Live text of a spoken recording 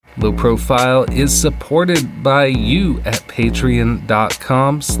Low Profile is supported by you at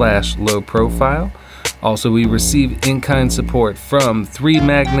patreon.com/lowprofile. Also, we receive in-kind support from Three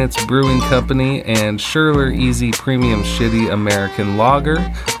Magnets Brewing Company and Scherler Easy Premium Shitty American Lager,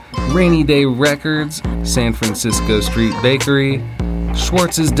 Rainy Day Records, San Francisco Street Bakery,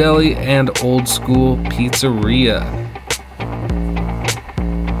 Schwartz's Deli, and Old School Pizzeria.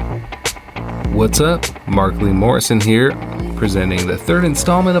 What's up? Mark Lee Morrison here, presenting the third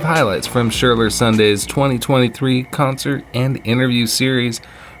installment of highlights from Scherler Sunday's 2023 concert and interview series,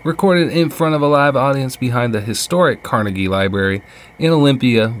 recorded in front of a live audience behind the historic Carnegie Library in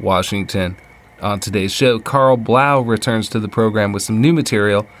Olympia, Washington. On today's show, Karl Blau returns to the program with some new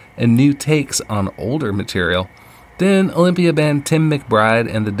material and new takes on older material. Then Olympia band Tim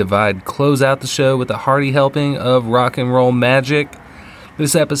McBride and The Divide close out the show with a hearty helping of rock and roll magic.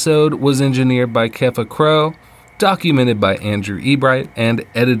 This episode was engineered by Kefa Crow, documented by Andrew Ebright, and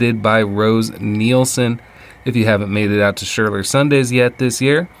edited by Rose Nielsen. If you haven't made it out to Scherler Sundays yet this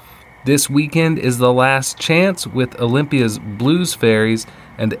year, this weekend is the last chance with Olympia's Blues Fairies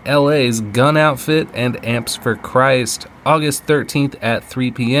and LA's Gun Outfit and Amps for Christ, August 13th at 3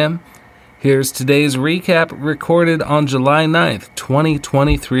 p.m. Here's today's recap, recorded on July 9th,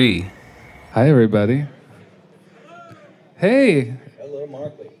 2023. Hi, everybody. Hey. Hello,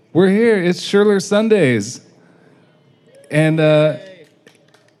 Markley. We're here. It's Scherler Sundays. And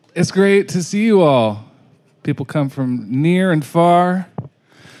it's great to see you all. People come from near and far.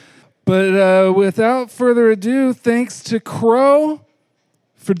 But without further ado, thanks to Crow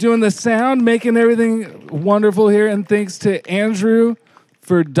for doing the sound, making everything wonderful here. And thanks to Andrew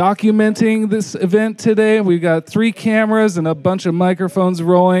for documenting this event today. We've got 3 cameras and a bunch of microphones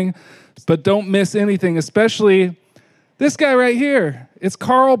rolling. But don't miss anything, especially this guy right here. It's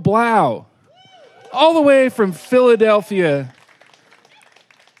Karl Blau, all the way from Philadelphia.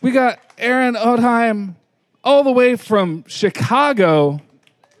 We got Aaron Otheim, all the way from Chicago.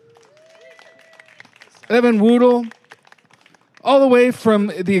 Evan Woodle, all the way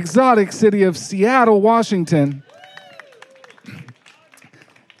from the exotic city of Seattle, Washington.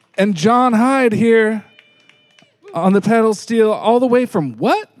 And John Hyde here on the pedal steel, all the way from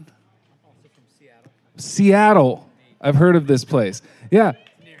what? Also from Seattle. Seattle. I've heard of this place. Yeah.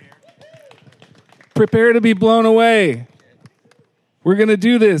 Prepare to be blown away. We're going to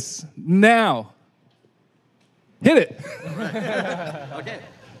do this now. Hit it. Okay.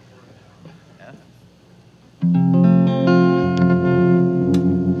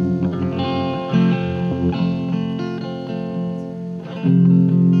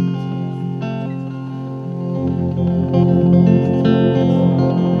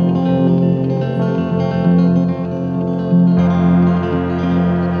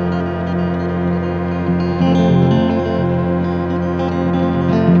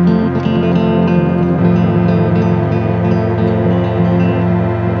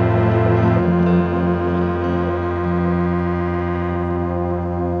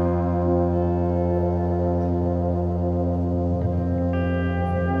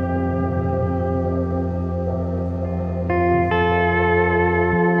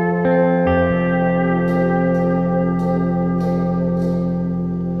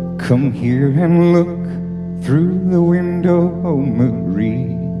 Come here and look through the window,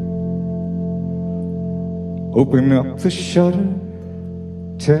 Marie. Open up the shutter,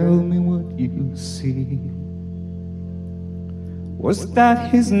 tell me what you see. Was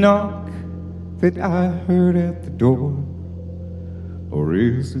that his knock that I heard at the door? Or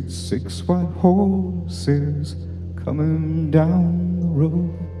is it 6 white horses coming down the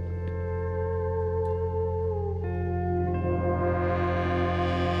road?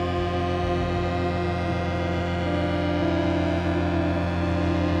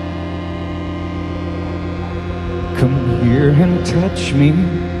 Come here and touch me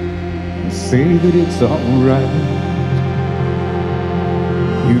and say that it's alright.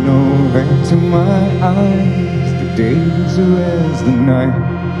 You know that to my eyes the days are as the night.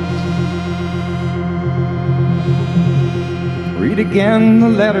 Read again the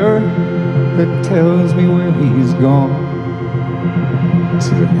letter that tells me where he's gone.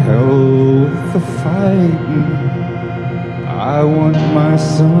 To hell with the fighting, I want my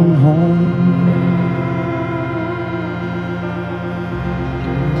son home.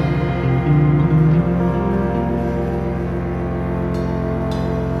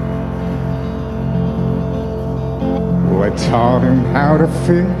 I taught him how to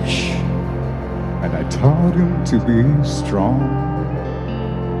fish, and I taught him to be strong.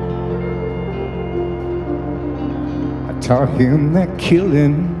 I taught him that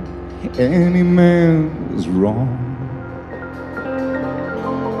killing any man was wrong.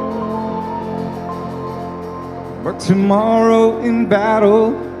 But tomorrow in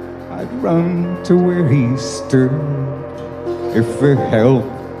battle, I'd run to where he stood. If the help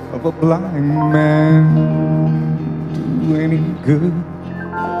of a blind man do any good.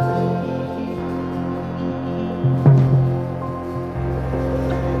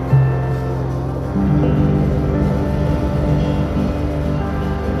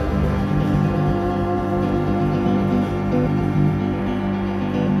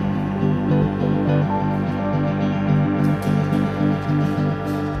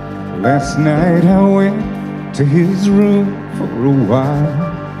 Last night I went to his room for a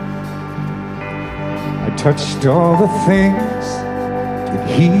while. I touched all the things that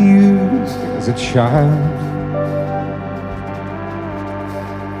he used as a child.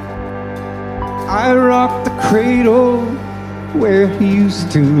 I rocked the cradle where he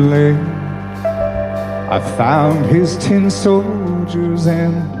used to lay. I found his tin soldiers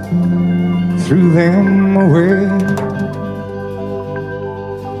and threw them away.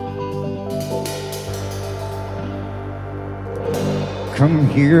 Come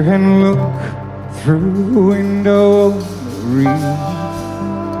here and look through the window of the reef.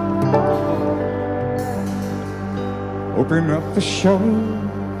 Open up the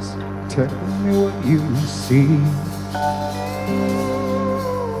shutters, tell me what you see.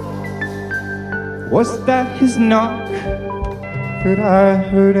 Was that his knock that I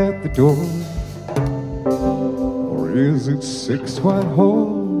heard at the door? Or is it 6 white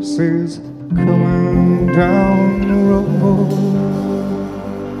horses coming down the road?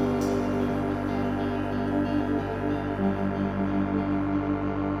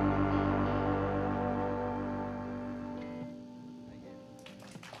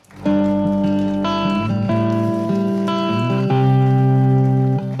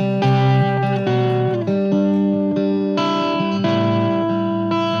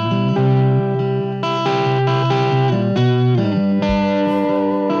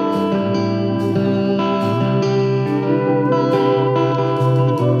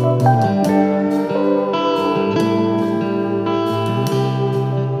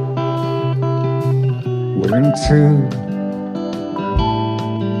 When two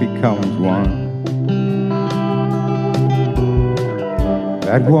becomes one,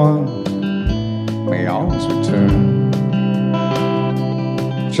 that one may always return.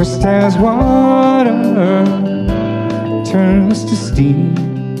 Just as water turns to steam,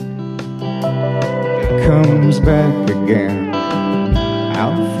 it comes back again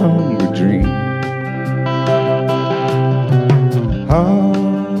out from the dream. Oh,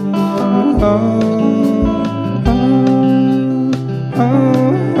 oh.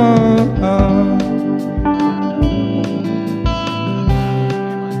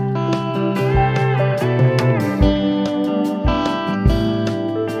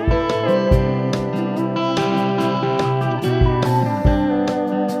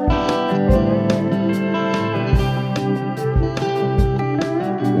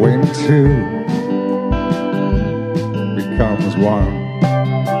 When two becomes one,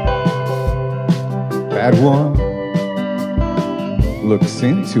 that one looks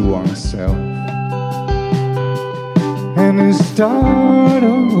into oneself and is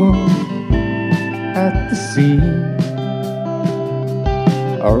startled at the scene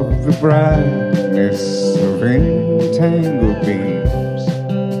of the brightness of entangled beams.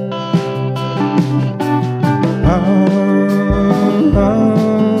 Oh, oh.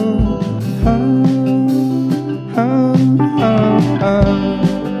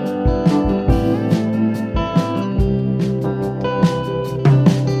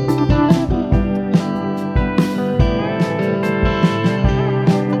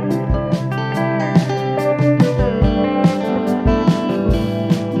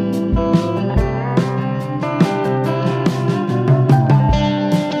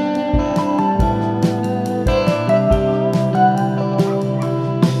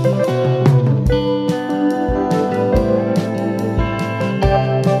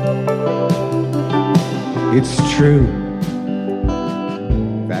 It's true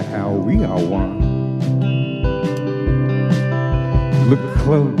that how we are one. Look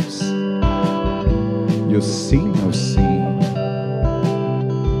close, you'll see no seam,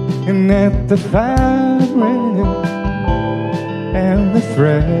 and that the fabric and the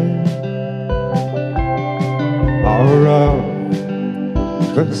thread are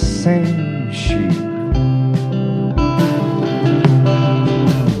of the same sheet.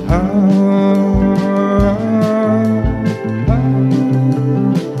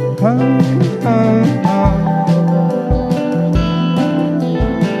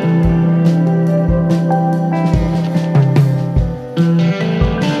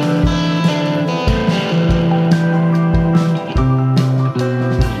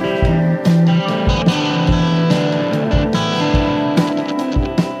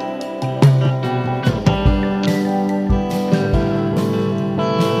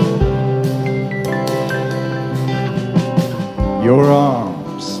 your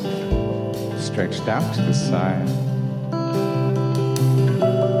arms stretched out to the side,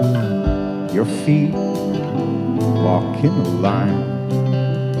 your feet walk in a line,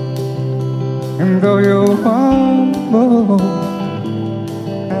 and though you're humble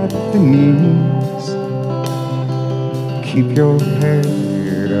at the knees, keep your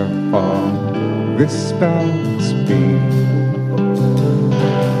head up on this balance beam.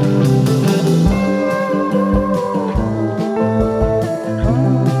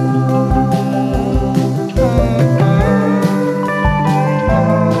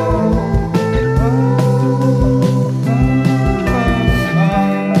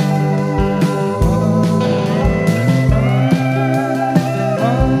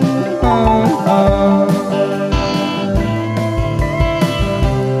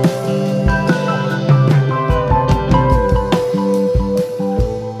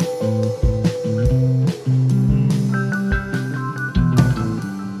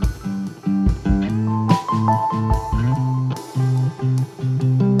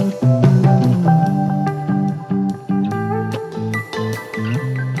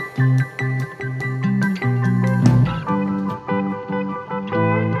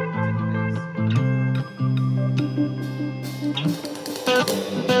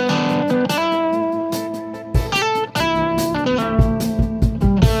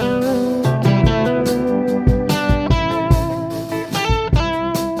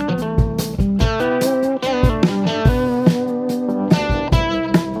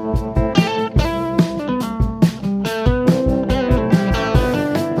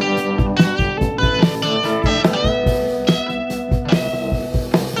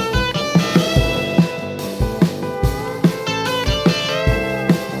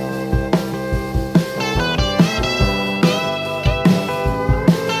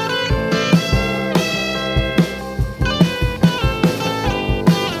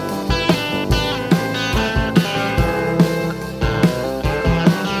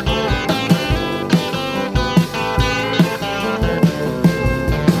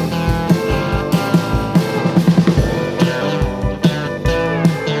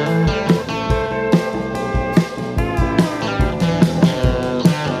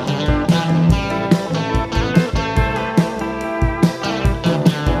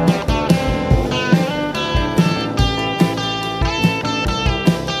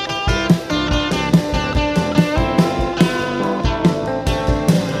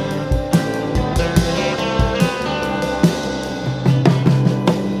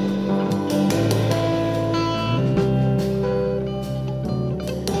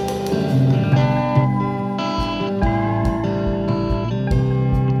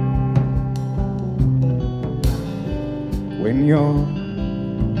 When your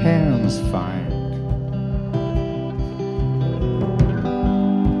hands find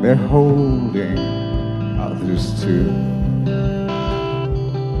they're holding others too,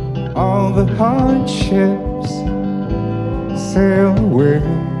 all the hardships sail away,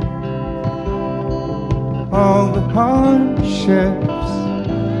 all the hardships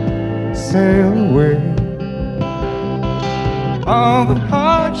sail away, all the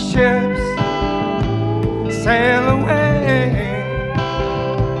hardships sail away,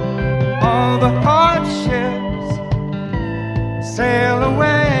 all the hardships sail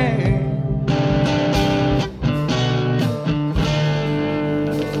away.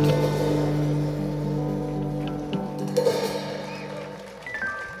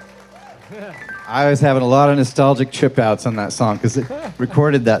 I was having a lot of nostalgic trip outs on that song because it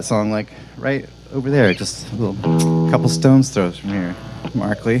recorded that song like right over there, just a little couple stones throws from here.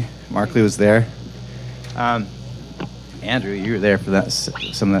 Markley was there. Andrew, you were there for that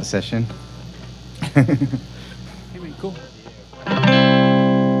some of that session. Hey, man, cool.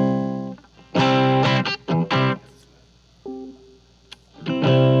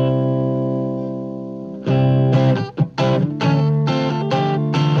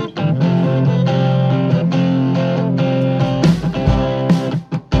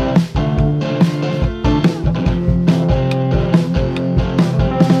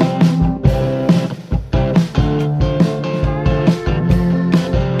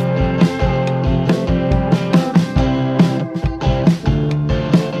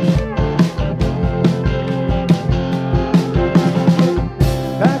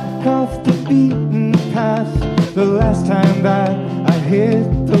 The last time that I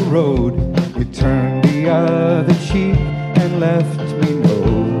hit the road, you turned the other cheek and left me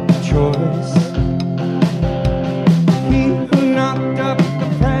no choice. He who knocked up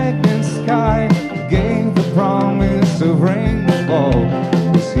the pregnant sky gave the promise of rain to fall,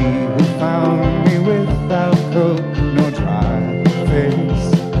 was he who found me without coat nor dry.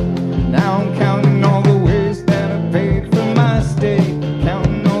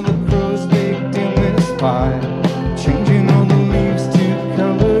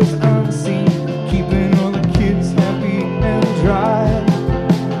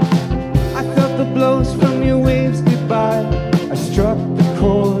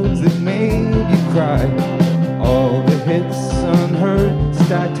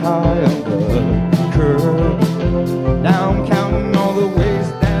 I tie on the curb. Now I'm counting all the ways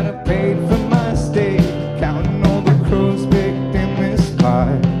that I paid for my stay, counting all the crows baked in this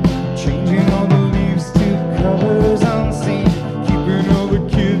pie, changing all the leaves to colors unseen, keeping all the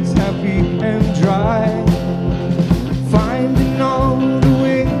kids happy and dry, finding all the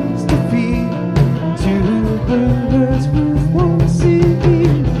ways to feed two birds with one seed.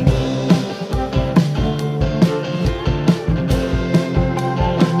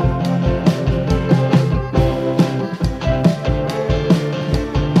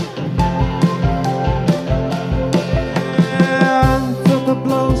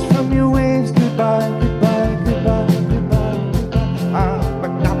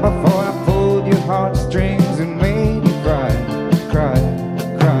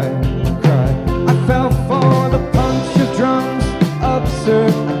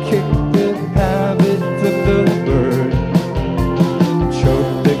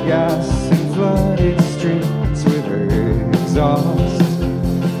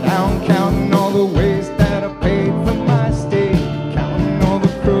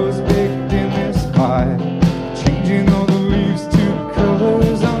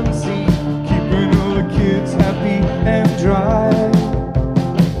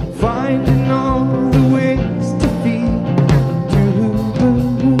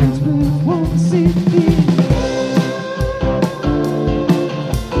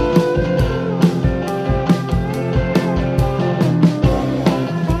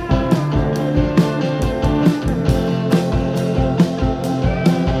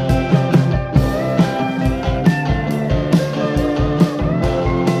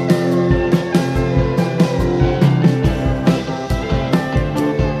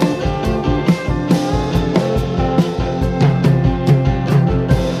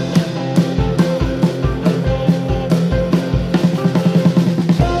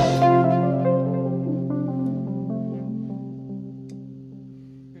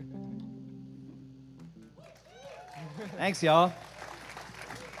 Thanks, y'all.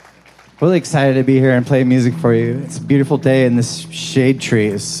 Really excited to be here and play music for you. It's a beautiful day, and this shade tree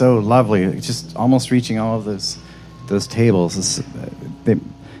is so lovely. It's just almost reaching all of those tables. They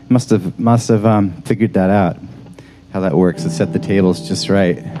must have figured that out, how that works, to set the tables just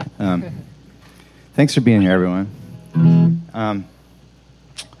right. Thanks for being here, everyone.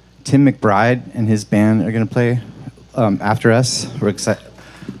 Tim McBride and his band are going to play after us. We're excited,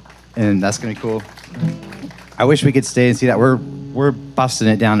 and that's going to be cool. I wish we could stay and see that. We're busting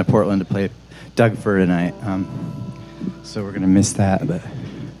it down to Portland to play Dougford tonight, so we're going to miss that, but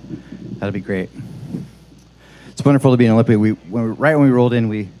that'll be great. It's wonderful to be in Olympia. Right when we rolled in,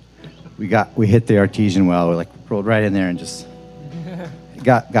 we hit the artesian well. We rolled right in there and just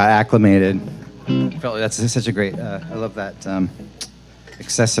got acclimated. Felt like that's such a great. I love that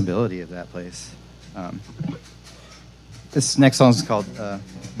accessibility of that place. This next song is called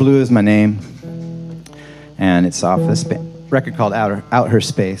 "Blue Is My Name," and it's off this record called Out Her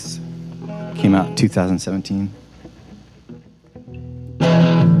Space. Came out in 2017.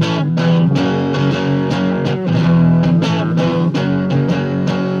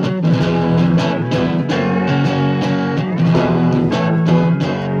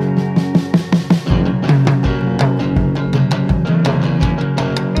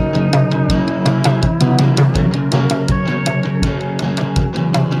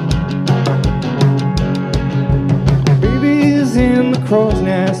 Crow's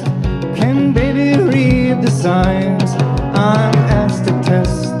nest. Can baby read the signs? I'm asked to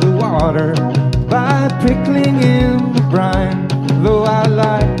test the water by prickling in the brine. Though I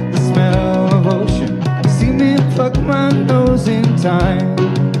like the smell of ocean, see me pluck my nose in time.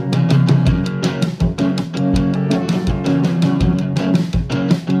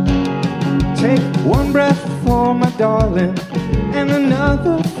 Take one breath for my darling and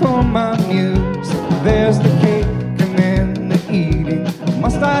another for my muse. There's the cake and then the eating.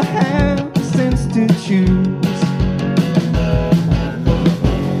 Must I have the sense to choose?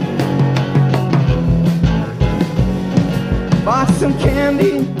 Bought some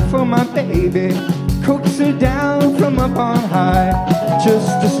candy for my baby, coax her down from up on high,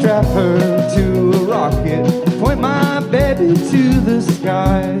 just to strap her to a rocket, point my baby to the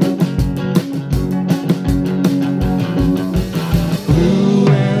sky. Blue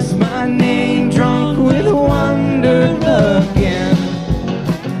is my name, drunk with wonder again.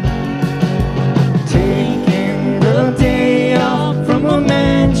 Day off from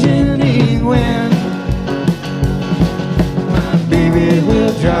imagining when my baby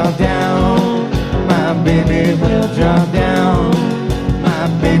will drop down, my baby will drop down, my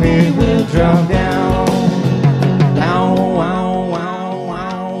baby will drop down, down, wow, wow,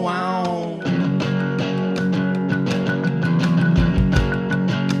 wow.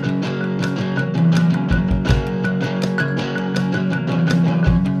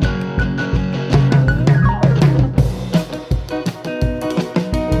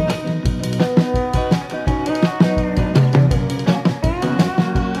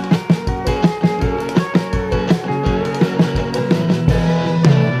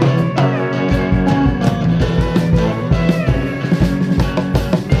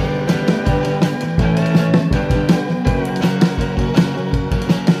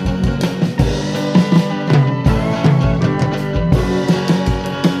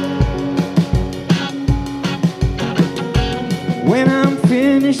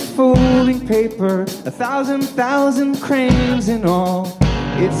 finished folding paper, 1,000 cranes in all.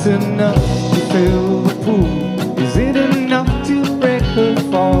 It's enough to fill the pool. Is it enough to break her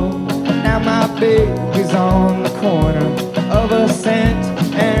fall? Now my baby's on the corner of Ascent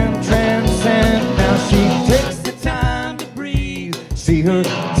and Transcend. Now she takes the time to breathe. See her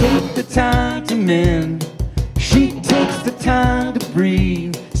take the time to mend. She takes the time to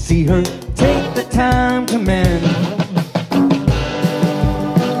breathe. See her take the time to mend.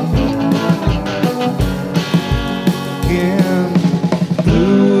 Yeah.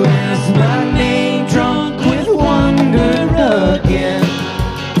 Blue is my name, drunk with wonder again.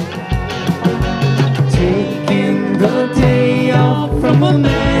 Taking the day off from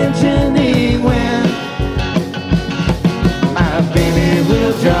imagining when my baby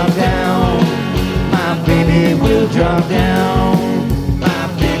will drop down. My baby will drop down. My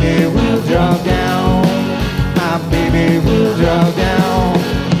baby will drop down. My baby will drop down.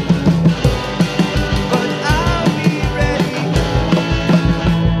 But I'll be ready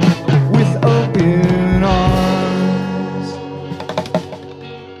with open arms.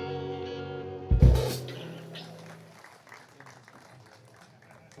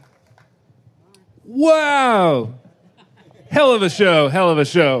 Wow! Hell of a show, hell of a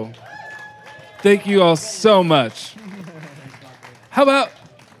show. Thank you all so much. How about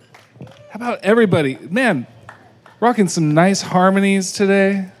everybody? Man, rocking some nice harmonies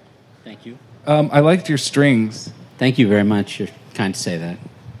today. Thank you. I liked your strings. Thank you very much. You're kind to say that.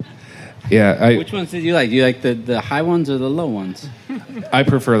 Yeah, Which ones did you like? Do you like the high ones or the low ones? I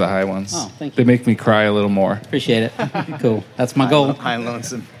prefer the high ones. Oh, thank you. They make me cry a little more. Appreciate it. Cool. That's my goal. High and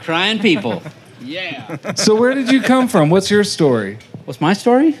lonesome. Crying people. Yeah. So where did you come from? What's your story? What's my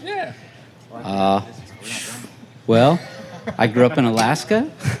story? Yeah. Well, I grew up in Alaska,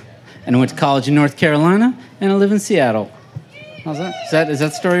 and I went to college in North Carolina, and I live in Seattle. How's that? Is that the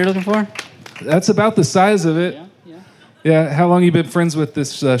story you're looking for? That's about the size of it. Yeah. Yeah, how long you been friends with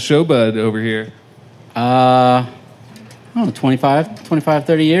this showbud over here? I don't know, 25,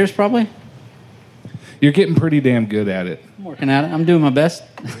 30 years probably. You're getting pretty damn good at it. I'm working at it. I'm doing my best.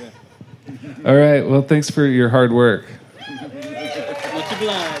 All right, well, thanks for your hard work. Much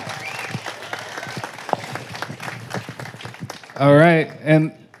obliged. All right,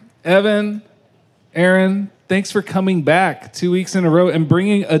 and Evan, Aaron, thanks for coming back 2 weeks in a row and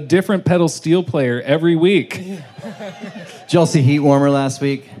bringing a different pedal steel player every week. Did y'all see Heat Warmer last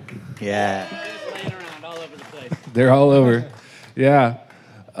week? Yeah. Laying around all over the place. They're all over. Yeah.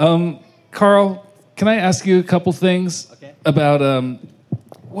 Karl, can I ask you a couple things about,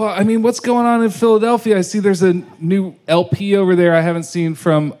 well, I mean, what's going on in Philadelphia? I see there's a new LP over there I haven't seen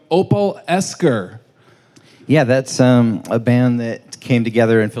from Opal Esker. Yeah, that's a band that came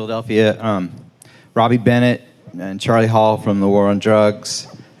together in Philadelphia. Robbie Bennett and Charlie Hall from the War on Drugs,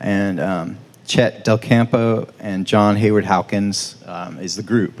 and Chet Del Campo and John Hayward Hawkins is the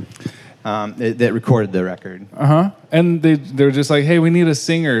group that recorded the record. And they're just like, hey, we need a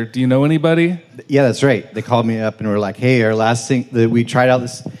singer. Do you know anybody? Yeah, that's right. They called me up and were like, hey, our last thing that we tried out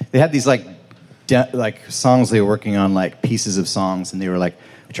this. They had these like songs they were working on, like pieces of songs, and they were like,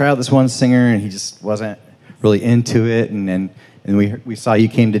 we tried out this one singer and he just wasn't really into it, and we saw you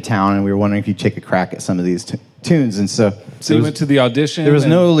came to town, and we were wondering if you'd take a crack at some of these tunes, and so you went to the audition. There was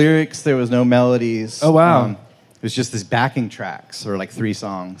no lyrics, there was no melodies. Oh wow! It was just this backing tracks, or like 3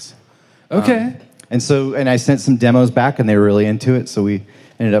 songs. Okay. And I sent some demos back, and they were really into it, so we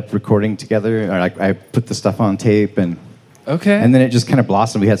ended up recording together. Or I put the stuff on tape, and then it just kind of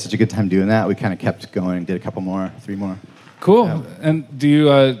blossomed. We had such a good time doing that. We kind of kept going and did a couple more, 3 more. Cool. Yeah. And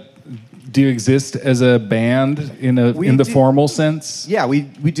do you exist as a band in the formal sense? Yeah, we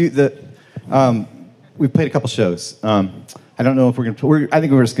do we played a couple shows. I don't know if we're gonna. I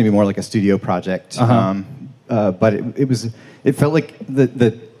think we're just gonna be more like a studio project. But it felt like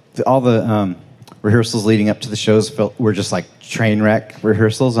all the rehearsals leading up to the shows were just like train wreck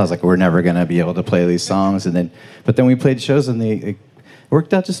rehearsals. I was like, we're never gonna be able to play these songs, but then we played shows and they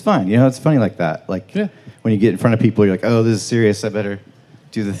worked out just fine. You know, it's funny like that. Like when you get in front of people, you're like, oh, this is serious. I better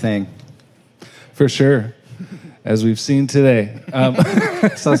do the thing. For sure, as we've seen today.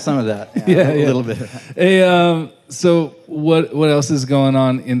 Saw some of that. Yeah, a little bit. Hey, so what else is going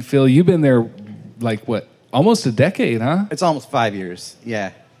on in Phil? You've been there, like what, almost a decade, huh? It's almost 5 years.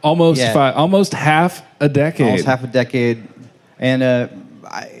 Yeah. Almost half a decade. Almost half a decade, and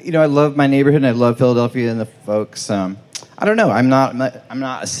I love my neighborhood, and I love Philadelphia and the folks. I don't know. I'm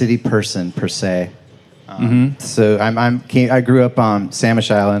not a city person per se. So I grew up on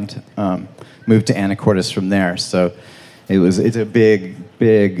Samish Island, moved to Anacortes from there. So it's a big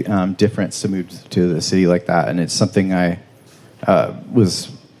difference to move to the city like that, and it's something I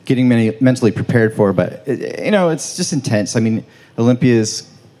was getting mentally prepared for. But it's just intense. I mean, Olympia's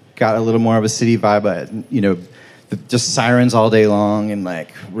got a little more of a city vibe, but just sirens all day long and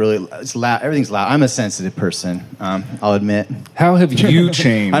like really it's loud. Everything's loud. I'm a sensitive person. I'll admit. How have you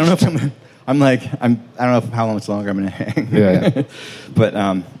changed? I don't know if I don't know how much longer I'm going to hang. Yeah.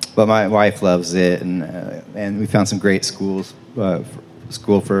 But my wife loves it, and we found some great schools.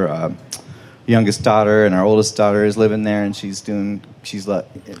 School for youngest daughter, and our oldest daughter is living there, and she's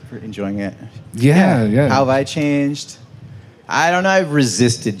enjoying it. Yeah. How have I changed? I don't know. I've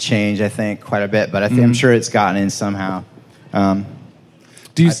resisted change, I think, quite a bit, but I'm sure it's gotten in somehow.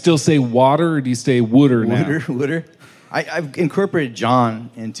 Do you still say water, or do you say wooder now? Wooder. I've incorporated John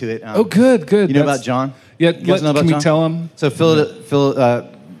into it. Good. You know about John? Yeah. You guys know about can John? we tell him?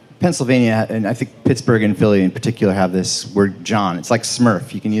 So Pennsylvania, and I think Pittsburgh and Philly in particular, have this word John. It's like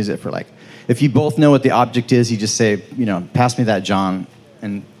Smurf. You can use it for if you both know what the object is, you just say, pass me that John,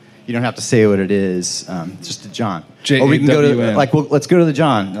 and you don't have to say what it is. Just a John. J-A-W-N. Or we can go to let's go to the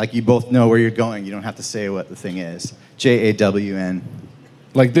John. Like you both know where you're going. You don't have to say what the thing is. J-A-W-N.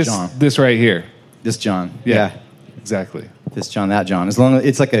 Like this. John. This right here. This John. Yeah. Exactly. This John, that John. As long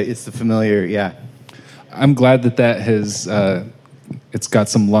as it's the familiar. Yeah. I'm glad that has. It's got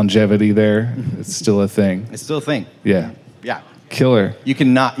some longevity there. It's still a thing. It's still a thing. Yeah. Yeah. Killer.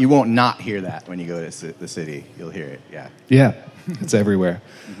 You won't not hear that when you go to the city. You'll hear it. Yeah. Yeah. It's everywhere.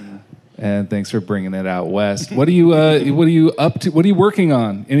 And thanks for bringing it out west. What are you up to? What are you working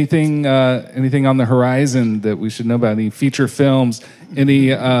on? Anything on the horizon that we should know about? Any feature films?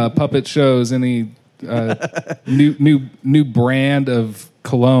 Any puppet shows? Any new brand of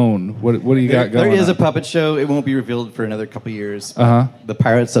cologne? What do you got going on? There is a puppet show. It won't be revealed for another couple years. The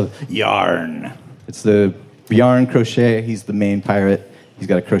Pirates of Yarn. It's the Yarn Crochet. He's the main pirate. He's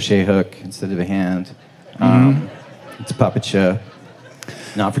got a crochet hook instead of a hand. It's a puppet show.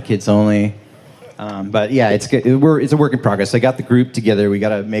 Not for kids only. But yeah, it's good. It's a work in progress. I got the group together. We got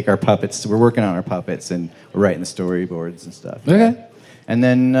to make our puppets. We're working on our puppets, and we're writing the storyboards and stuff. Okay. And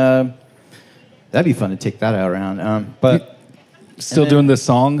then that'd be fun to take that out around. But still doing the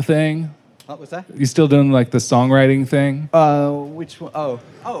song thing? What was that? You still doing like the songwriting thing? Which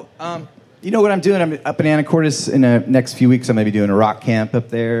one? You know what I'm doing? I'm up in Anacortes in the next few weeks. I'm going to be doing a rock camp up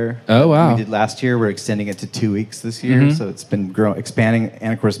there. Oh, wow. We did last year. We're extending it to 2 weeks this year. So it's been expanding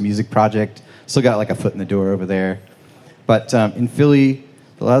Anacortes Music Project. Still got like a foot in the door over there. But in Philly,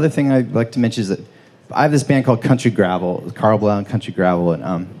 the other thing I'd like to mention is that I have this band called Country Gravel, Karl, Blau, and Country Gravel.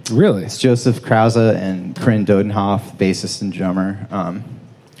 And really? It's Joseph Krause and Corinne Dodenhoff, bassist and drummer.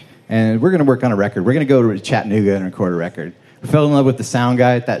 And we're going to work on a record. We're going to go to Chattanooga and record a record. We fell in love with the sound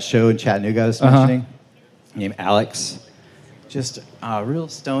guy at that show in Chattanooga I was mentioning, named Alex. Just a real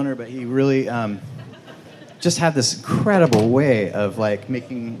stoner, but he really just had this incredible way of like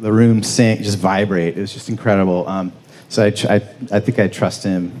making the room sing, just vibrate. It was just incredible. So I think I trust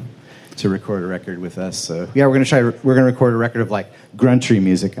him to record a record with us. So yeah, we're gonna record a record of like grungy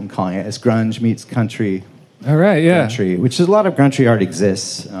music. I'm calling it. It's grunge meets country. All right, yeah. Country, which is a lot of grungy art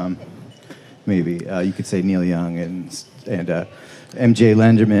exists. Maybe you could say Neil Young and MJ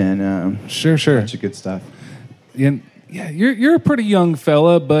Lenderman. Sure. Bunch of good stuff. Yeah, you're a pretty young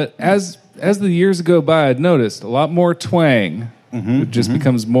fella, but as the years go by, I'd noticed a lot more twang. It just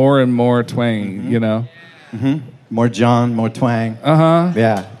becomes more and more twang, you know? More John, more twang.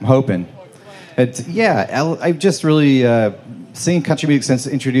 Yeah, I'm hoping. I've just really singing country music since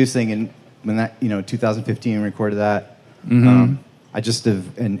introducing, and when that 2015 recorded that. I just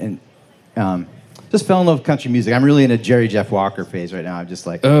have just fell in love with country music. I'm really in a Jerry Jeff Walker phase right now. I'm just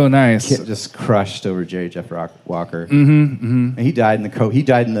like, oh, nice, just crushed over Jerry Jeff Walker. And he died in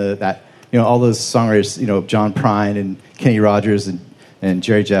that all those songwriters, John Prine and Kenny Rogers and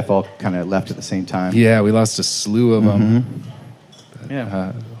Jerry Jeff all kind of left at the same time. Yeah, we lost a slew of them.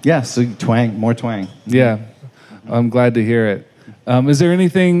 So twang, more twang. Yeah, I'm glad to hear it. Is there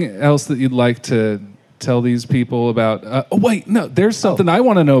anything else that you'd like to tell these people about? There's something I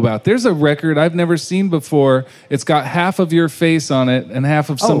want to know about. There's a record I've never seen before. It's got half of your face on it and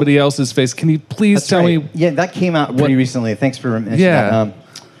half of somebody else's face. Can you please tell me? Yeah, that came out pretty recently. Thanks for mentioning that.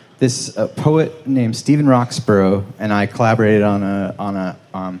 This poet named Stephen Roxborough and I collaborated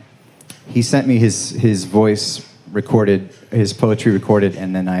on he sent me his voice recorded, his poetry recorded,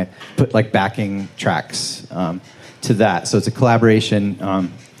 and then I put like backing tracks to that. So it's a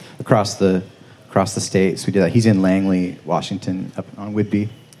collaboration across the states. We did that. He's in Langley, Washington, up on Whidbey.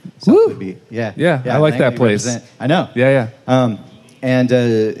 Woo! Whidbey. Yeah. I like Langley that place. I know. Yeah. and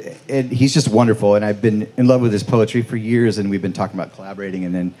he's just wonderful. And I've been in love with his poetry for years, and we've been talking about collaborating.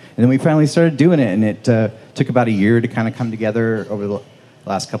 And then we finally started doing it, and it took about a year to kind of come together over the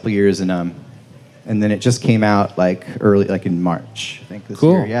last couple of years, and then it just came out like early, like in March, I think this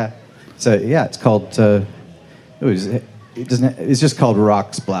year. Yeah. So yeah, it's called. It's just called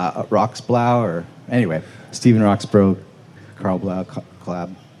Blau, or anyway, Stephen Roxborough, Karl Blau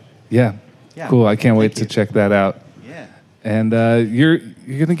collab. Yeah. Cool. I can't wait to check that out. Yeah. And you're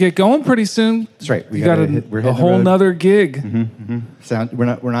gonna get going pretty soon. That's right. You got a whole nother gig.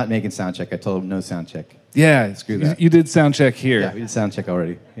 We're not making sound check. I told him no sound check. Yeah. Screw that. You did sound check here. Yeah, we did sound check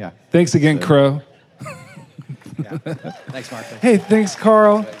already. Yeah. Thanks again, Crow. Yeah. Thanks, Mark. Hey, thanks,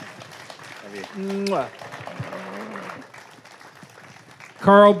 Karl.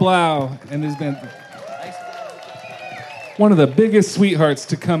 Karl Blau and his band. One of the biggest sweethearts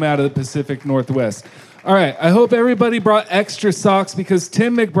to come out of the Pacific Northwest. All right, I hope everybody brought extra socks because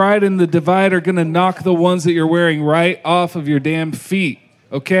Tim McBride and the Divide are going to knock the ones that you're wearing right off of your damn feet,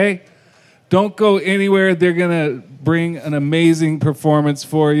 okay? Don't go anywhere. They're going to bring an amazing performance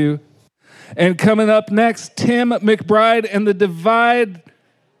for you. And coming up next, Tim McBride and the Divide.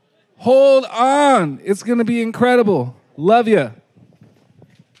 Hold on. It's going to be incredible. Love ya.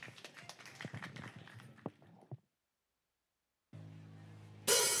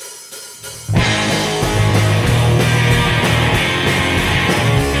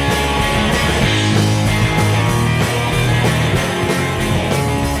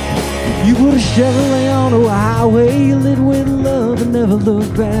 You put a Chevrolet on a highway, you lit with love and never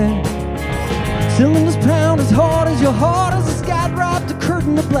look back. Cylinders pound as hard as your heart as the sky dropped a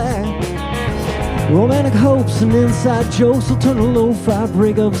curtain of black. Romantic hopes and inside jokes will turn a lo-fi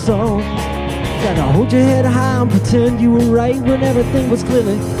breakup song. Gotta hold your head high and pretend you were right when everything was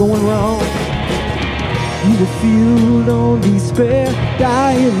clearly going wrong. You were fueled on despair,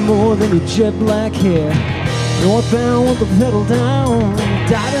 dying more than your jet black hair. Northbound with the pedal down,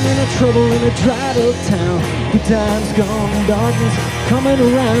 diving in the trouble in a dried up town. Good times gone, darkness coming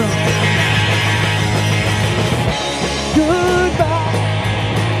around. Goodbye,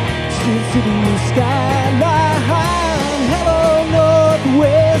 still sitting in the skyline. Hello,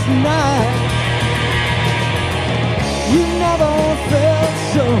 Northwest night. You never felt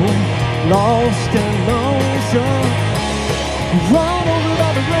so lost and lonesome. Run over by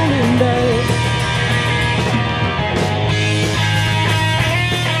the rolling days.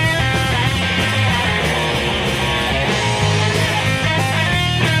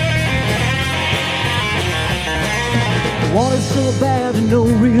 Wanted so bad to know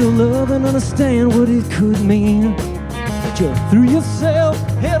real love and understand what it could mean. But you threw yourself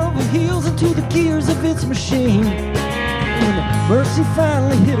head over heels into the gears of its machine. When mercy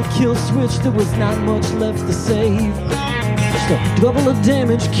finally hit a kill switch, there was not much left to save. Just a double of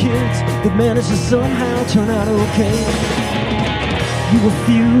damaged kids that managed to somehow turn out okay. You were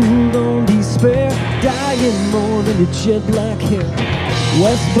fueled on despair, dying more than your jet black hair.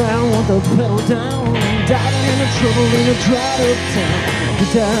 Westbound with the pedal down, diving in the trouble in a dried up town. The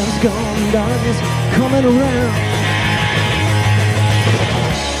time's gone, darkness coming around.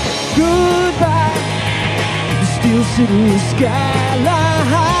 Goodbye, the steel city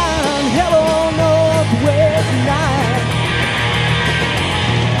skyline. Hello, Northwest night.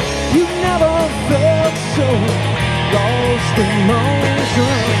 You never felt so lost and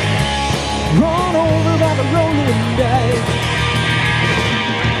lonesome. Run over by the rolling dice.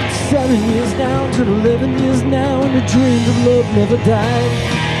 7 years down to 11 years now, and the dreams of love never died.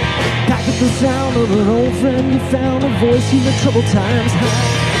 Back at the sound of an old friend you found, a voice in the troubled times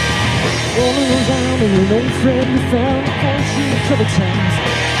high. Rolling around and an old friend you found, a voice in the troubled times.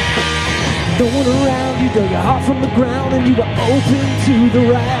 No one around, you dug your heart from the ground and you were open to the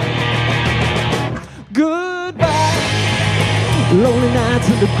ride. Goodbye, lonely nights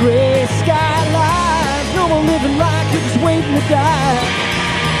and the gray skylines. No more living like you're just waiting to die.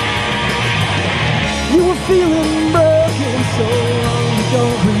 You were feeling broken so long you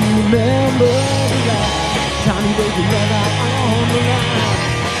don't remember the last time you laid your love out on the line.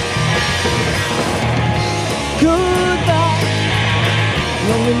 Goodbye,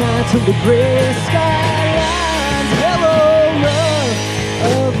 lonely nights of the gray skylines. Hello, love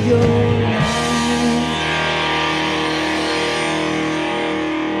of your life.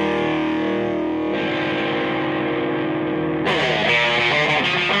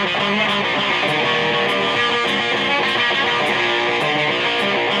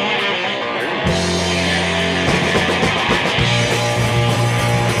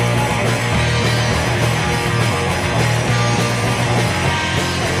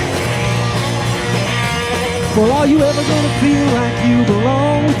 Well, are you ever gonna feel like you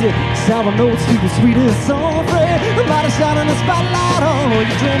belong with your sour notes to the sweetest song? Fred, the light is shining the spotlight on all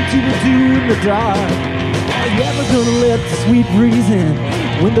you dreamt you would do in the dark. Are you ever gonna let the sweet breeze in?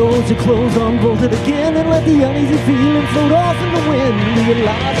 Windows are closed, unbolted again, and let the uneasy feeling float off in the wind.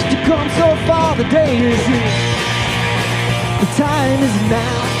 Realize that you come so far, the day is here. The time is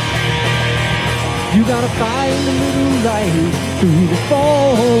now. You gotta find a little light through the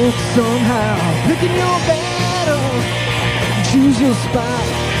fog somehow. Picking your battle, choose your spot.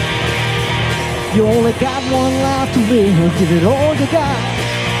 You only got one life to live, give it all you got.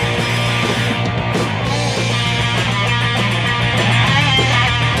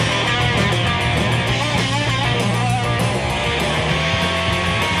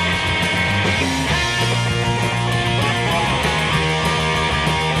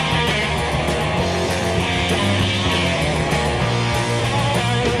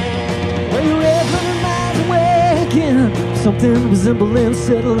 Something resembling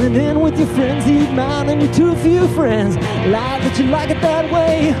settling in with your friends. Eat mine and your too few friends. Lie that you like it that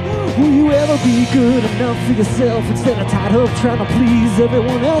way. Will you ever be good enough for yourself instead of tied up trying to please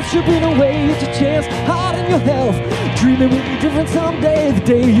everyone else? You've been away at your chance, heart in your health. Dreaming will be different someday. The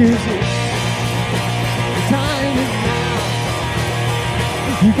day is here. The time is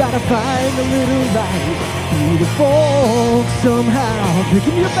now. You gotta find a little light through the fog somehow.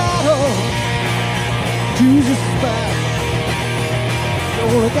 Picking your battle, choose your spot.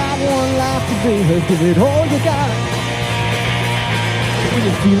 You only got one life to live, give it all you got. When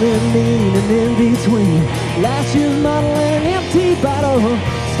you're feeling mean and in between, last year's model and empty bottle,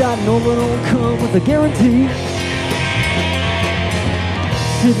 starting over don't come with a guarantee.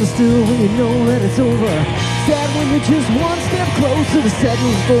 Sitting still when you know that it's over, sad when you're just one step closer to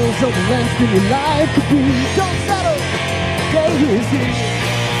settling for something less than your life could be. Don't settle, day is here,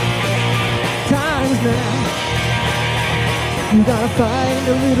 time's now. You gotta find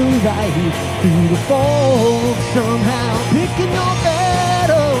a little light through the fog somehow. Picking your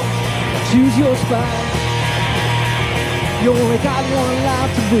battle, choose your spot. You only got one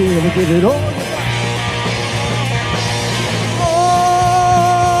life to live, give it all you got.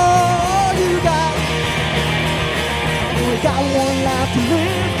 All you got. You only got one life to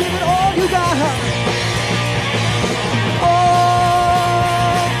live, give it all you got.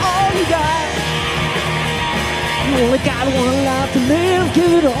 All you got. You only got one life to live,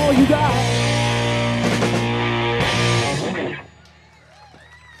 give it all you got.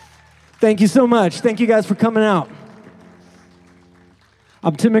 Thank you so much. Thank you guys for coming out.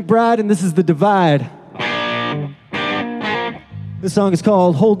 I'm Tim McBride, and this is The Divide. This song is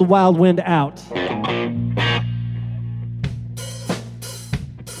called Hold the Wild Wind Out.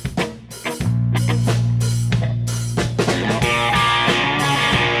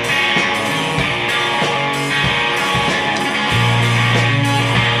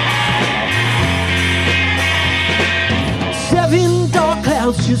 7 dark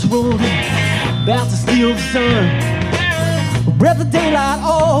clouds just rolled in, about to steal the sun. A breath of daylight,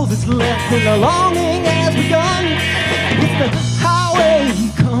 all that's left, and the longing has begun. It's the highway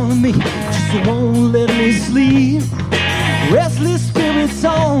calling me, just won't let me sleep. Restless spirits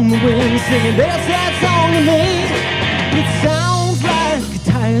on the wind, singing their sad song to me. It sounds like a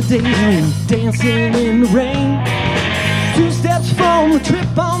tired daydream, dancing in the rain. 2 steps from the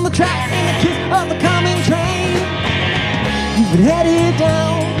trip on the track, and the kiss of the coming train. You've been headed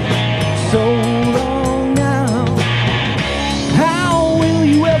down so long now. How will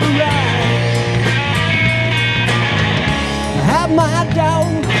you ever ride? I have my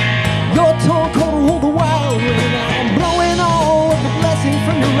doubt. Your torn coat will hold the wild wind. I'm blowing all of the blessing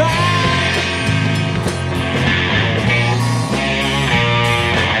from your ride.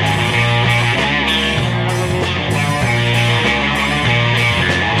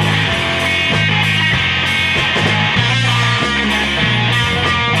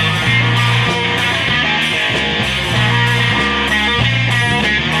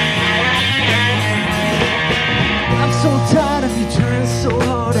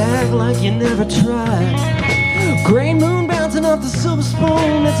 Like you never tried. Gray moon bouncing off the silver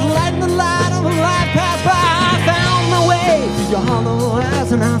spoon, it's lighting the light of a life pass by. I found my way through your hollow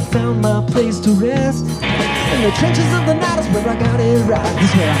eyes, and I found my place to rest. In the trenches of the night is where I got it right. This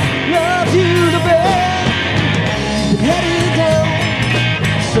is where I love you the best. You've been headed down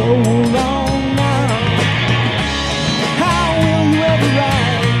so long now. How will you ever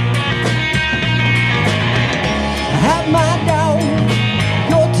ride? I have my doubt.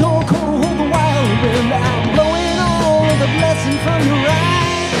 Torn coat will hold the wild wind. I'm blowing all of the blessing from your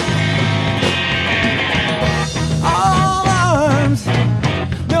ride. All arms,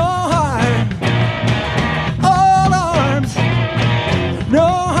 no heart.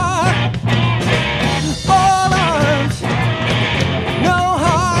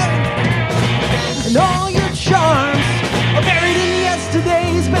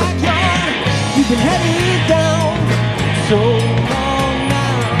 backyard. You've been headed down so long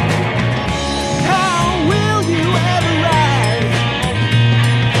now. How will you ever rise?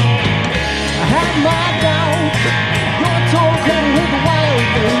 I had my doubts. Your tall cold with a wild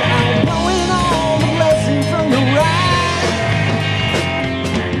thing. I'm blowing all the blessings from your eyes.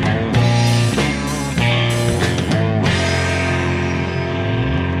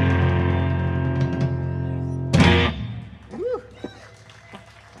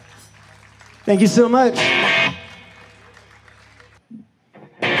 Thank you so much.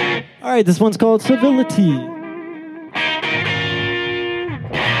 All right, this one's called Civility.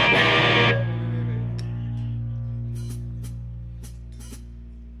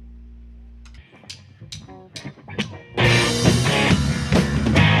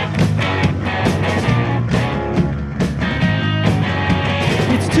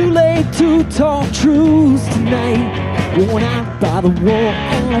 It's too late to talk truths tonight. Worn out by the war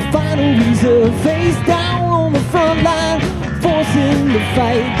on a final reserve, face down on the front line, forcing the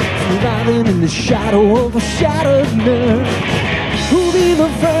fight, surviving in the shadow of a shattered nerve. Who'll be the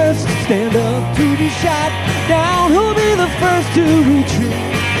first to stand up to be shot down? Who'll be the first to retreat?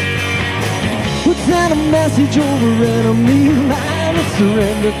 Who'd send a message over enemy line of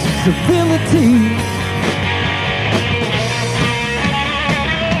surrender to civility?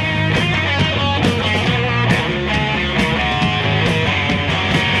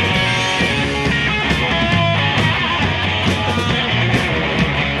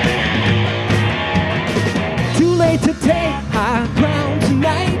 To take high ground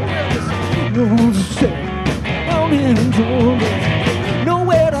tonight. No to say, I'm in Georgia.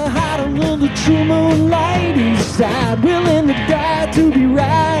 Nowhere to hide under the true moonlight. Inside, willing to die to be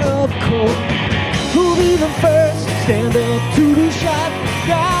right, of course. Who'll be the first to stand up to be shot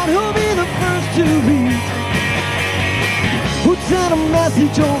down? Who'll be the first to reach? Who'd send a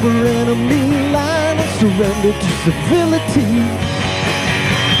message over enemy line of surrender to civility?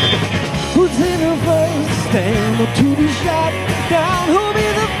 Who's in the first stand up to be shot down? Who'll be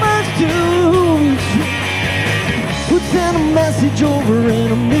the first to retreat? Who'd send a message over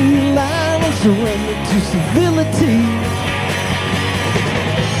enemy line and surrender to civility?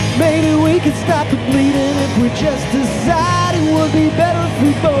 Maybe we could stop the bleeding if we just decide it would be better if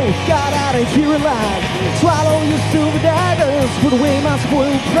we both got out of here alive. Swallow your silver daggers, put away my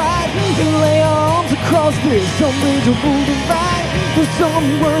spoiled pride, and lay our arms across this unbridgeable divide. There's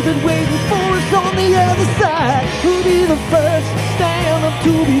something worth it waiting for us on the other side. Who'll be the first to stand up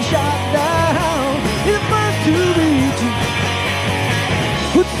to be shot down? Be the first to reach it.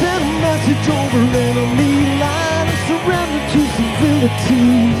 Who'd send a message over enemy line and surrender to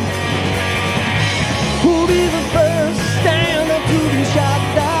civility? Who'll be the first to stand up to be shot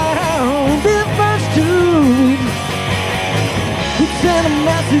down? Be the first to reach it. Who'd send a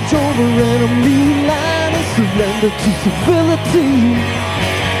message over enemy line and surrender to civility?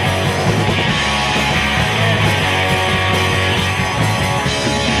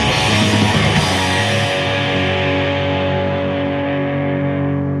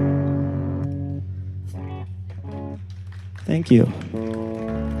 Thank you.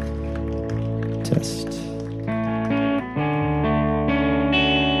 Test.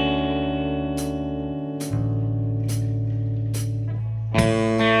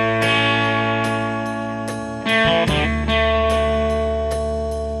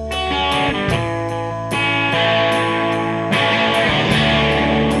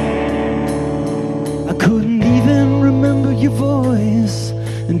 I couldn't even remember your voice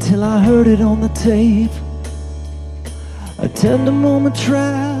until I heard it on the tape. A tender moment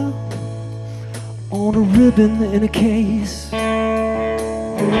trapped on a ribbon in a case. For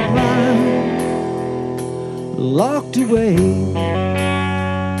a while, locked away,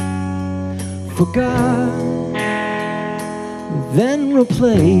 forgot, then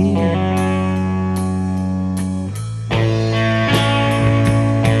replayed.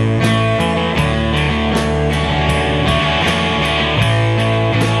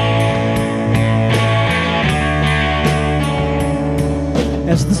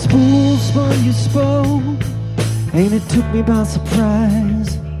 As the spool spun, you spoke, and it took me by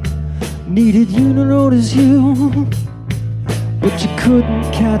surprise. Needed you to notice you, but you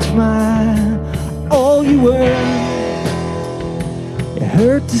couldn't catch my eye. All you were, it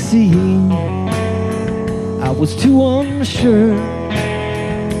hurt to see. I was too unsure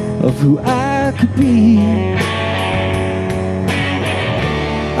of who I could be.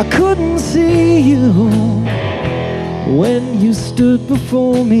 I couldn't see you when you stood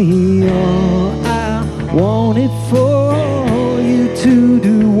before me. All I wanted for you to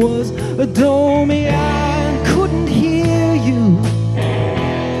do was adore me. I couldn't hear you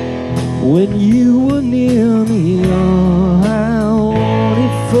when you were near me. All I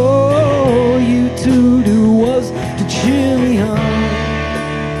wanted for you to do was to cheer me on.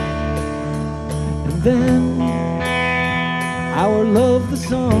 And then our love, the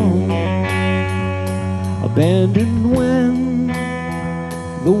song, abandoned when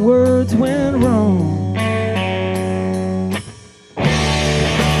the words went wrong.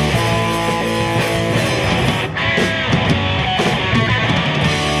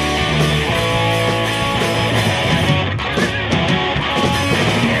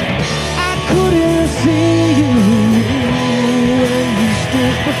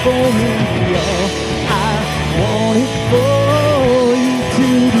 For me, all I wanted for you to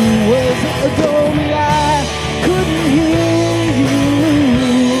do was adore me. I couldn't hear you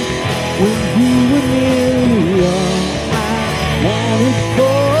when you were near me. All I wanted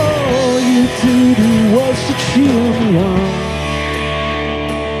for you to do was to cheer me on.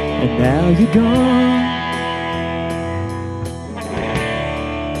 And now you're gone.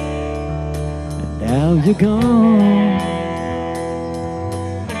 And now you're gone.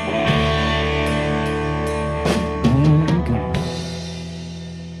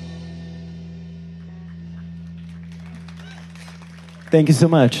 Thank you so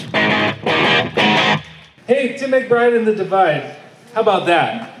much. Hey, Tim McBride and the Divide. How about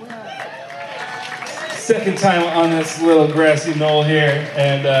that? Second time on this little grassy knoll here,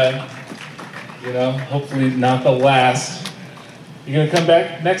 and hopefully not the last. You gonna come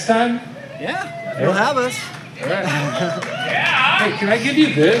back next time? Yeah, you'll have us. All right. Yeah. Hey, can I give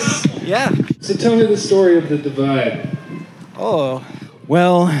you this? Yeah. So tell me the story of the Divide. Oh,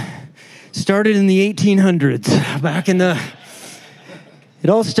 well, started in the 1800s, back in the... It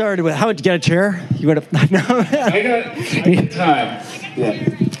all started with, how would you get a chair? You would have, no. I got time.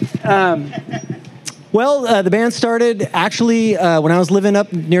 Yeah. The band started actually when I was living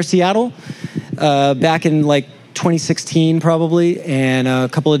up near Seattle, back in like 2016 probably, and a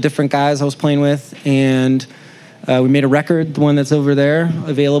couple of different guys I was playing with, and we made a record, the one that's over there,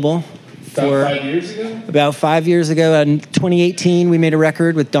 available. About 5 years ago? About 5 years ago. In 2018, we made a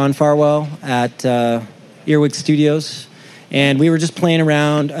record with Don Farwell at Earwig Studios. And we were just playing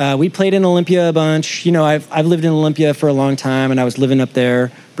around. We played in Olympia a bunch. You know, I've lived in Olympia for a long time, and I was living up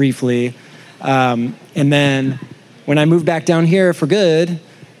there briefly. And then when I moved back down here for good,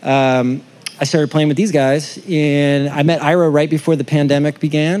 I started playing with these guys. And I met Ira right before the pandemic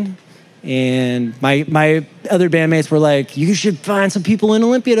began. And my other bandmates were like, you should find some people in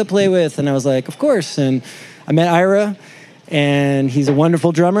Olympia to play with. And I was like, of course. And I met Ira. And he's a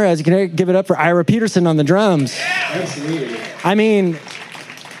wonderful drummer. As you can give it up for Ira Peterson on the drums. Absolutely. I mean,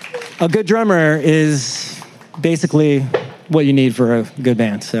 a good drummer is basically what you need for a good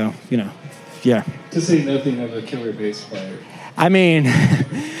band. So, yeah. To say nothing of a killer bass player. I mean,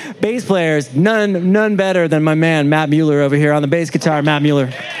 bass players, none better than my man, Matt Mueller over here on the bass guitar, Matt Mueller,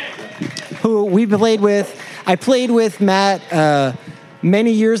 who we played with. I played with Matt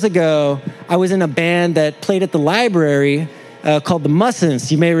many years ago. I was in a band that played at the library called the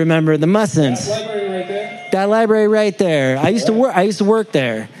Mussins. You may remember the Mussins. That library right there? That library right there. I used to work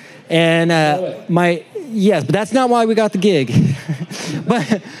there. And yes, but that's not why we got the gig.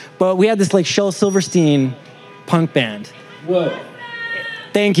 but we had this like Shel Silverstein punk band. Whoa.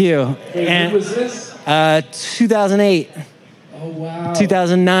 Thank you. Wait, and when was this? 2008. Oh, wow.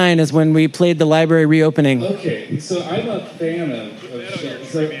 2009 is when we played the library reopening. Okay, so I'm a fan of Shel.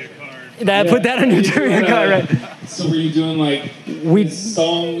 Put that on your trivia card, right? So were you doing like his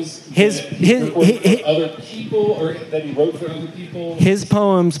songs his for other people, or that he wrote for other people? His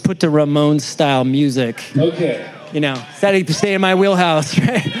poems put to Ramones style music. Okay. That'd stay in my wheelhouse,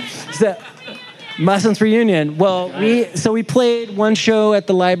 right? So, Mussins reunion. Well, we played one show at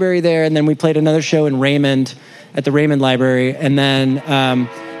the library there, and then we played another show in Raymond at the Raymond Library, and then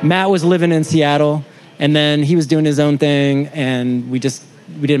Matt was living in Seattle, and then he was doing his own thing, and we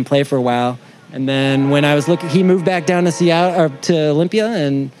didn't play for a while. And then when I was he moved back down to Seattle, or to Olympia,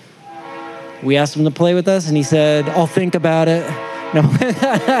 and we asked him to play with us, and he said, I'll think about it. No.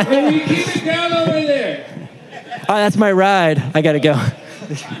 Hey, you keep it down over there. Oh, that's my ride. I gotta go.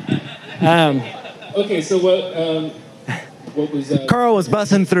 Okay, so what was that? Karl was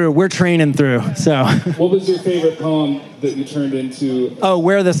bussing through. We're training through, so. What was your favorite poem that you turned into? Oh,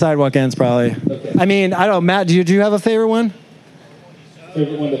 Where the Sidewalk Ends, probably. Okay. I mean, I don't know, Matt, do you have a favorite one?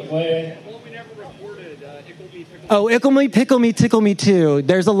 Favorite one to play? Oh, Ickle Me, Pickle Me, Tickle Me Too.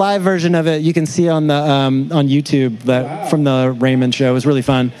 There's a live version of it you can see on the on YouTube from the Raymond show. It was really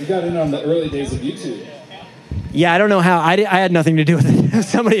fun. You got in on the early days of YouTube. Yeah, I don't know how. I had nothing to do with it.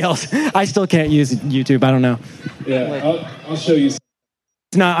 Somebody else. I still can't use YouTube. I don't know. Yeah, I'll show you.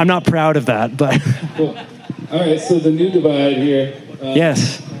 I'm not proud of that, but Cool. All right, so the New Divide here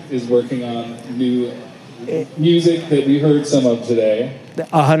yes, is working on new music that we heard some of today.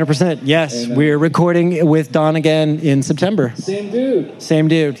 100%. Yes, And, we're recording with Don again in September. Same dude. Same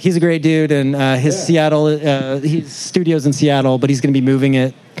dude. He's a great dude, and his Seattle, his studio's in Seattle, but he's going to be moving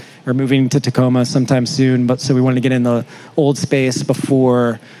to Tacoma sometime soon. But so we wanted to get in the old space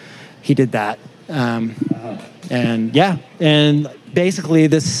before he did that. And basically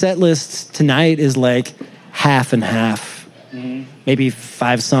the set list tonight is like half and half. Mm-hmm. Maybe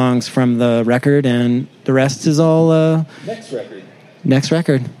 5 songs from the record, and the rest is all next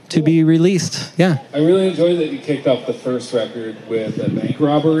record to be released. Yeah. I really enjoyed that you kicked off the first record with a bank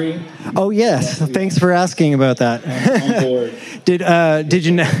robbery. Oh yes, thanks for asking about that. On board. Did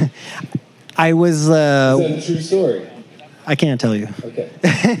you know? I was. Is that a true story? I can't tell you. Okay.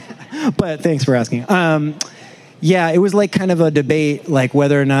 But thanks for asking. Yeah, it was like kind of a debate, like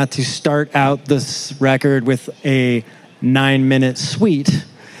whether or not to start out this record with a 9-minute suite.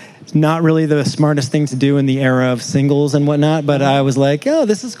 It's not really the smartest thing to do in the era of singles and whatnot, but I was like, oh,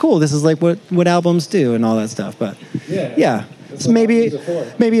 this is cool. This is like what albums do and all that stuff. But yeah. It's maybe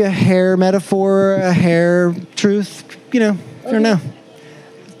a hair metaphor, a hair truth, I don't know.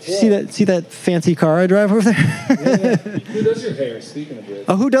 Yeah. See that fancy car I drive over there? Yeah. Who does your hair, speaking of which?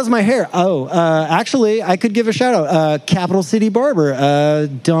 Oh, who does my hair? Actually, I could give a shout out. Capital City Barber.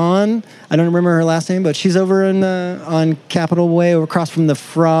 Dawn, I don't remember her last name, but she's over on Capitol Way, over across from the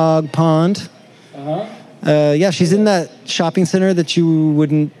Frog Pond. Yeah, she's in that shopping center that you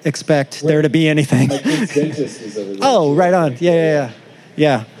wouldn't expect there to be anything. My kid's dentist is over there. Oh, right on. Yeah.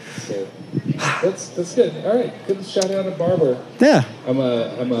 So, that's good. All right, good shout out to Barber. Yeah.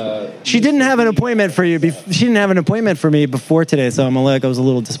 She didn't have an appointment for you. She didn't have an appointment for me before today, so I was a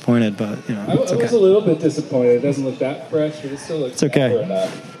little disappointed, but I was a little bit disappointed. It doesn't look that fresh, but it still looks. It's okay.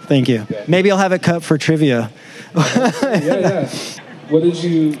 Enough. Thank you. Yeah. Maybe I'll have it cut for trivia. Yeah. What did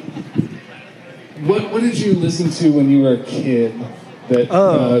you listen to when you were a kid that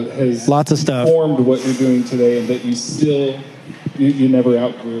has lots of stuff formed what you're doing today, and that you still you never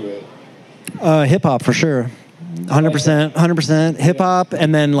outgrew it? Hip hop for sure, 100%. Hip hop,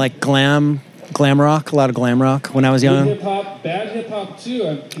 and then like glam rock, a lot of glam rock when I was young. Good hip hop, bad hip hop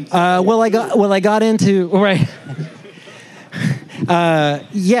too. I got into right.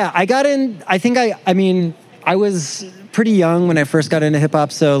 I got in. I think I was pretty young when I first got into hip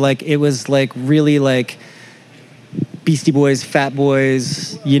hop, so like it was like really like Beastie Boys, Fat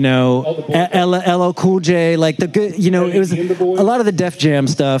Boys, LL Cool J, like the good, it was a lot of the Def Jam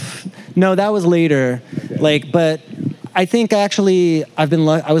stuff. No, that was later. Okay. But I think actually I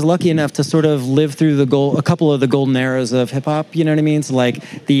was lucky enough to sort of live through a couple of the golden eras of hip hop. You know what I mean? So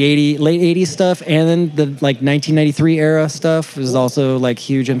like the late '80s stuff, and then the like 1993 era stuff is also like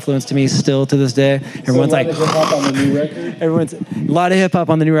huge influence to me still to this day. Everyone's like, hip hop on the new record. Everyone's a lot of hip hop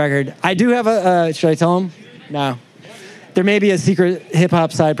on the new record. I do have a. Should I tell them? No. There may be a secret hip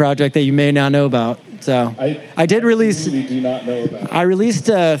hop side project that you may not know about. So I did release. Really do not know about. I released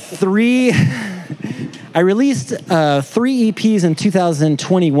three. I released 3 EPs in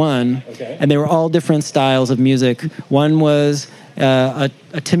 2021, and they were all different styles of music. One was a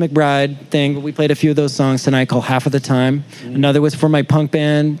Tim McBride thing. We played a few of those songs tonight called Half of the Time. Mm-hmm. Another was for my punk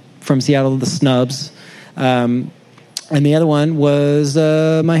band from Seattle, the Snubs. And the other one was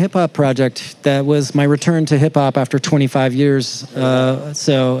my hip-hop project. That was my return to hip-hop after 25 years.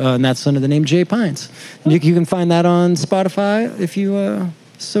 And that's under the name Jay Pines. You can find that on Spotify if you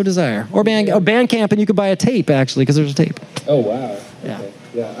so desire. Or Bandcamp, and you can buy a tape, actually, because there's a tape. Oh, wow. Yeah. Okay.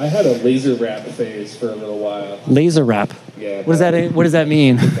 Yeah, I had a laser rap phase for a little while. Laser rap? Yeah. What does that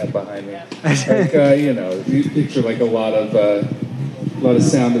mean? That behind me. Like, you picture like a lot of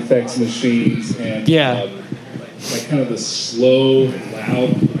sound effects machines and... like kind of the slow,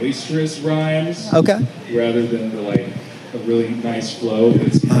 loud, boisterous rhymes. Okay. Rather than the like a really nice flow.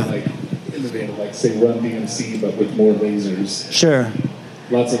 It's kind of like in the vein of like say Run DMC, but with more lasers. Sure.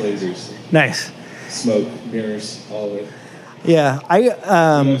 Lots of lasers. Nice. Smoke, mirrors, all of it. Yeah, we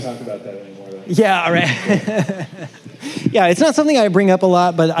don't talk about that anymore. Though. Yeah, all right. Yeah, it's not something I bring up a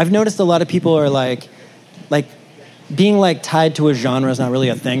lot, but I've noticed a lot of people are like being like tied to a genre is not really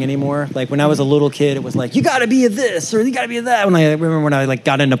a thing anymore. Like when I was a little kid, it was like, you gotta be a this or you gotta be a that. I remember when I like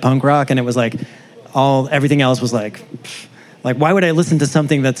got into punk rock and it was like everything else was like why would I listen to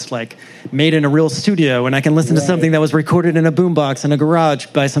something that's like made in a real studio when I can listen to something that was recorded in a boombox in a garage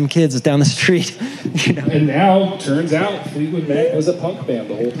by some kids down the street? And now turns out Fleetwood Mac was a punk band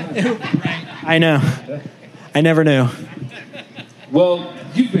the whole time. I know. I never knew. Well,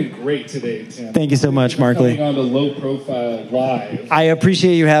 you've been great today, Tim. Thank you so much, Markley. Coming on to Low Profile Live. I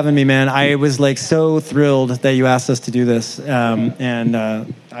appreciate you having me, man. I was like so thrilled that you asked us to do this, I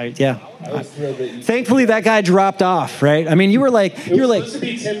was thrilled that you... Thankfully, that guy dropped off, right? I mean, you were like, supposed to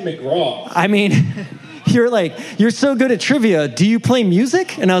be Tim McGraw. I mean, you're like, you're so good at trivia. Do you play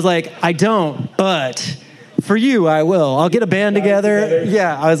music? And I was like, I don't, but for you, I will. I'll get a band together.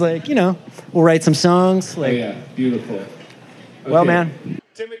 Yeah, I was like, we'll write some songs. Like, oh, yeah, beautiful. Okay. Well, man.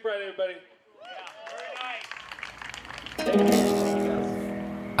 Tim McBride, everybody.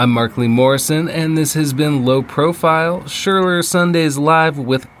 I'm Markley Morrison, and this has been Low Profile, Scherler Sundays Live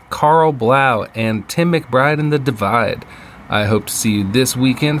with Karl, Blau, and Tim McBride in the Divide. I hope to see you this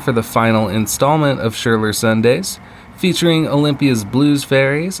weekend for the final installment of Scherler Sundays, featuring Olympia's Blues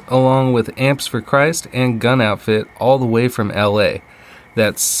Fairies, along with Amps for Christ and Gun Outfit, all the way from L.A.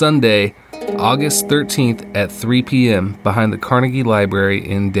 That's Sunday, August 13th at 3 p.m. behind the Carnegie Library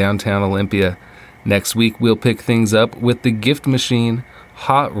in downtown Olympia. Next week, we'll pick things up with The Gift Machine,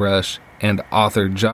 Hot Rush, and author John